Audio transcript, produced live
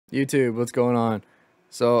YouTube, what's going on?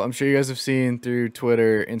 So I'm sure you guys have seen through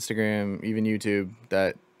Twitter, Instagram, even YouTube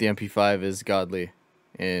that the MP5 is godly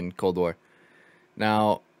in Cold War.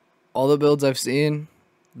 Now, all the builds I've seen,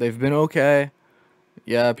 they've been okay.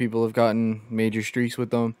 Yeah, people have gotten major streaks with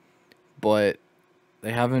them, but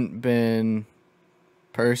they haven't been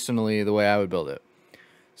personally the way I would build it.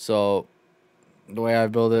 So the way I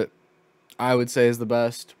build it, I would say is the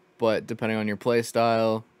best, but depending on your play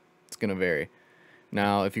style, it's gonna vary.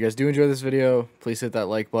 Now, if you guys do enjoy this video, please hit that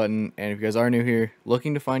like button, and if you guys are new here,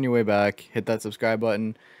 looking to find your way back, hit that subscribe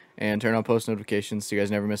button, and turn on post notifications so you guys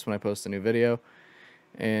never miss when I post a new video.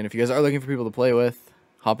 And if you guys are looking for people to play with,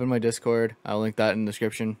 hop in my Discord. I'll link that in the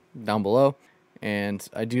description down below. And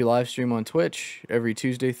I do live stream on Twitch every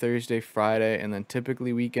Tuesday, Thursday, Friday, and then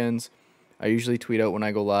typically weekends. I usually tweet out when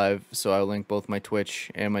I go live, so I'll link both my Twitch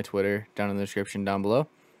and my Twitter down in the description down below.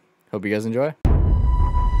 Hope you guys enjoy.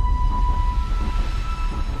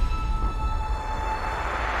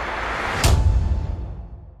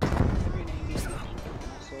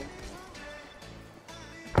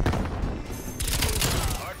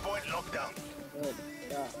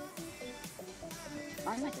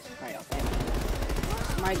 I might just try out there.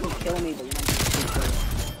 This might just kill me, but you might just keep it.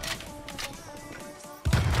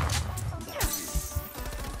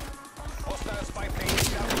 Hostile spy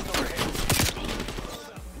plane down overhead.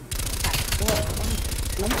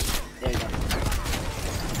 There you go.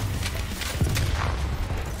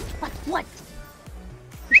 What?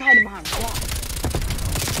 Who's hiding behind what?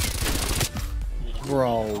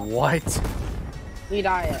 Bro, what? He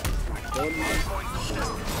died. My goodness.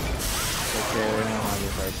 Okay, we don't have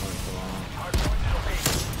this hard point for long.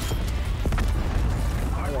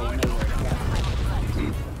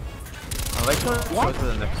 I like what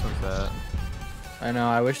the next one's at. I know,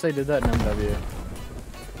 I wish they did that in MW.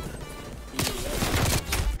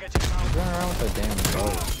 What's going around with that damn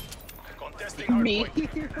boat? Me? What the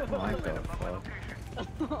fuck?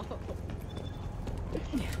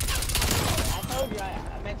 I told you I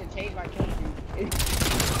meant to change my kill streak.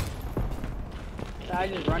 So I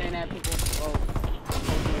just running at people.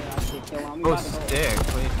 I'm Oh, about to go. stick.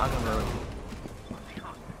 What are you talking about?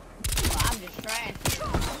 I'm just trash.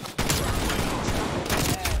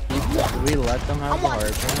 Do we let them have the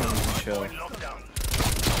hard point or we can chill?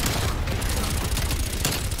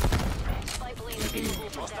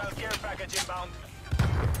 Hostile care package inbound.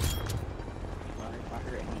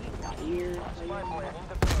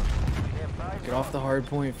 Get off the hard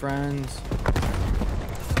point, friends.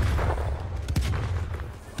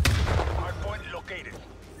 Hardpoint located.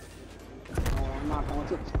 Oh, I'm not going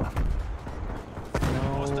to.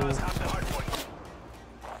 Hostiles No. have the hardpoint.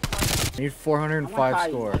 Need 405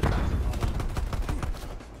 score.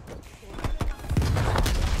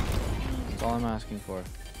 That's all I'm asking for.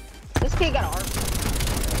 This kid got an arm.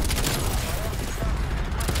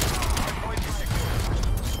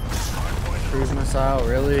 Cruise missile,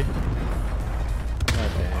 really? God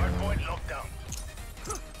damn. Hardpoint lockdown.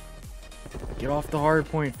 Get off the hard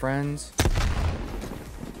point, friends.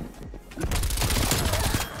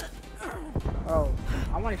 Oh,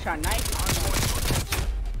 I want to try knife.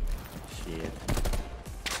 Shit.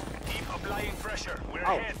 Keep applying pressure. We're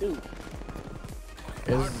Oh, ahead. dude.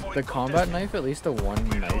 Is the combat knife at least a one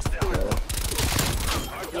knife kill?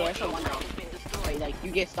 Yeah, it's a one knife. Like,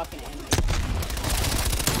 you get stuck in an enemy.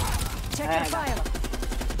 Check your file.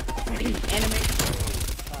 Enemy.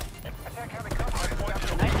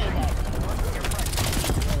 Knife ain't that.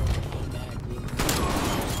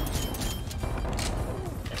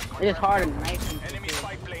 It is hard to knife. Enemy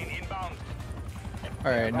spy plane inbound.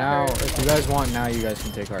 Alright, now, if you guys want, now you guys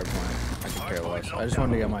can take hard point. I can care less. I just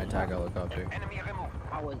wanted to get my attack helicopter. Enemy removed.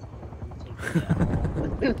 I was. I'm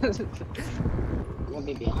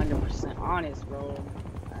gonna be 100% honest, bro.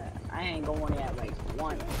 I ain't going at like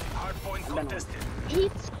one. Hardpoint I've been contested. on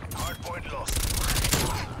 8. Hardpoint lost.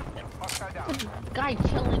 Hostile down. Guy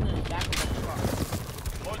chilling in the back of the truck.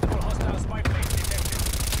 Multiple hostile spy planes detected.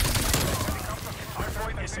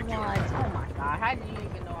 Hardpoint is secure. What? Oh my god, how did you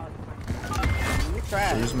even know I was You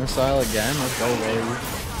trash. Cruise missile again? Let's go, baby.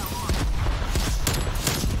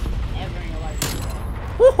 Ever in your life.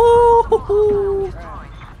 Woohoo!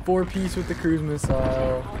 4-piece with the cruise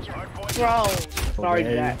missile. Bro, sorry,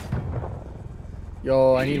 Okay. Jack.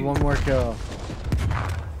 Yo, I need one more kill.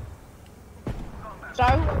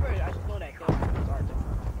 Sorry, whoever it is, I stole that kill. Sorry.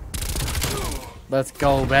 Let's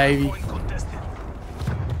go, baby. Hardpoint contested.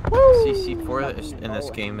 CC4 in this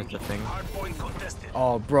game is the thing. Hardpoint contested.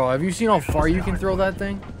 Oh, bro, have you seen how far you can throw that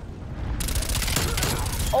thing?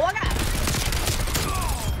 Oh, I got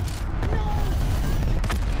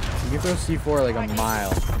You can throw C4 like a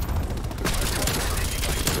mile.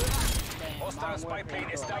 Hostile spy plane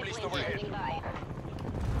established overhead.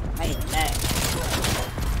 Not even that.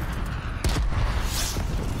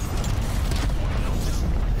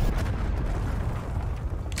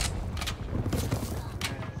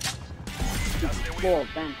 Whoa,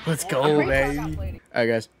 damn. Let's go, baby. Alright,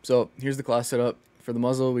 guys. So here's the class setup. For the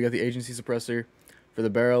muzzle, we got the agency suppressor. For the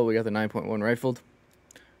barrel, we got the 9.1 rifled.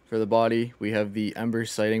 For the body, we have the Ember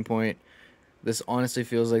sighting point. This honestly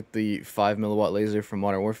feels like the 5 milliwatt laser from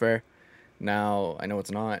Modern Warfare. Now, I know it's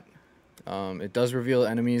not. It does reveal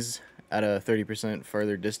enemies at a 30%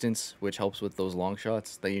 further distance, which helps with those long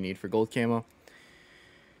shots that you need for gold camo.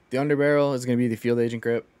 The underbarrel is going to be the field agent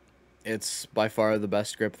grip. It's by far the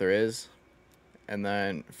best grip there is. And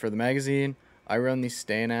then for the magazine, I run the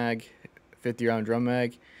Stanag 50 round drum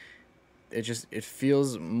mag. It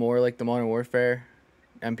feels more like the Modern Warfare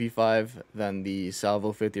MP5 than the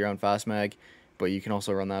Salvo 50 round fast mag, but you can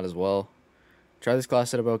also run that as well. Try this class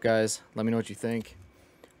setup out, guys. Let me know what you think.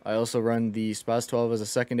 I also run the Spaz 12 as a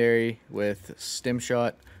secondary with stim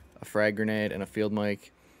shot, a frag grenade, and a field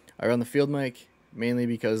mic. I run the field mic mainly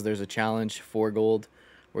because there's a challenge for gold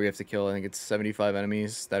where you have to kill, I think it's 75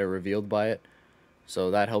 enemies that are revealed by it. So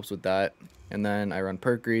that helps with that. And then I run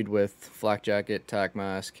perk read with flak jacket, tac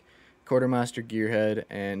mask, quartermaster gearhead,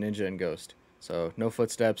 and ninja and ghost. So no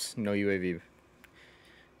footsteps, no UAV.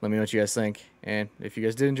 Let me know what you guys think. And if you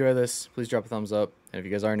guys did enjoy this, please drop a thumbs up. And if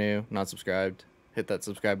you guys are new, not subscribed, hit that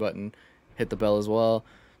subscribe button, hit the bell as well,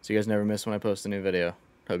 so you guys never miss when I post a new video.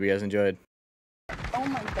 Hope you guys enjoyed. Oh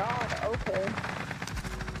my god, okay.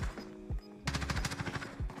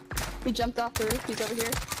 He jumped off the roof, he's over here.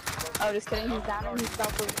 Oh, just kidding, he's down and he's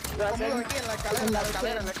self-resin. Another kid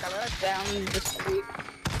down the street.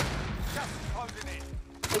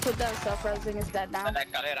 The kid that was self-resing is dead now.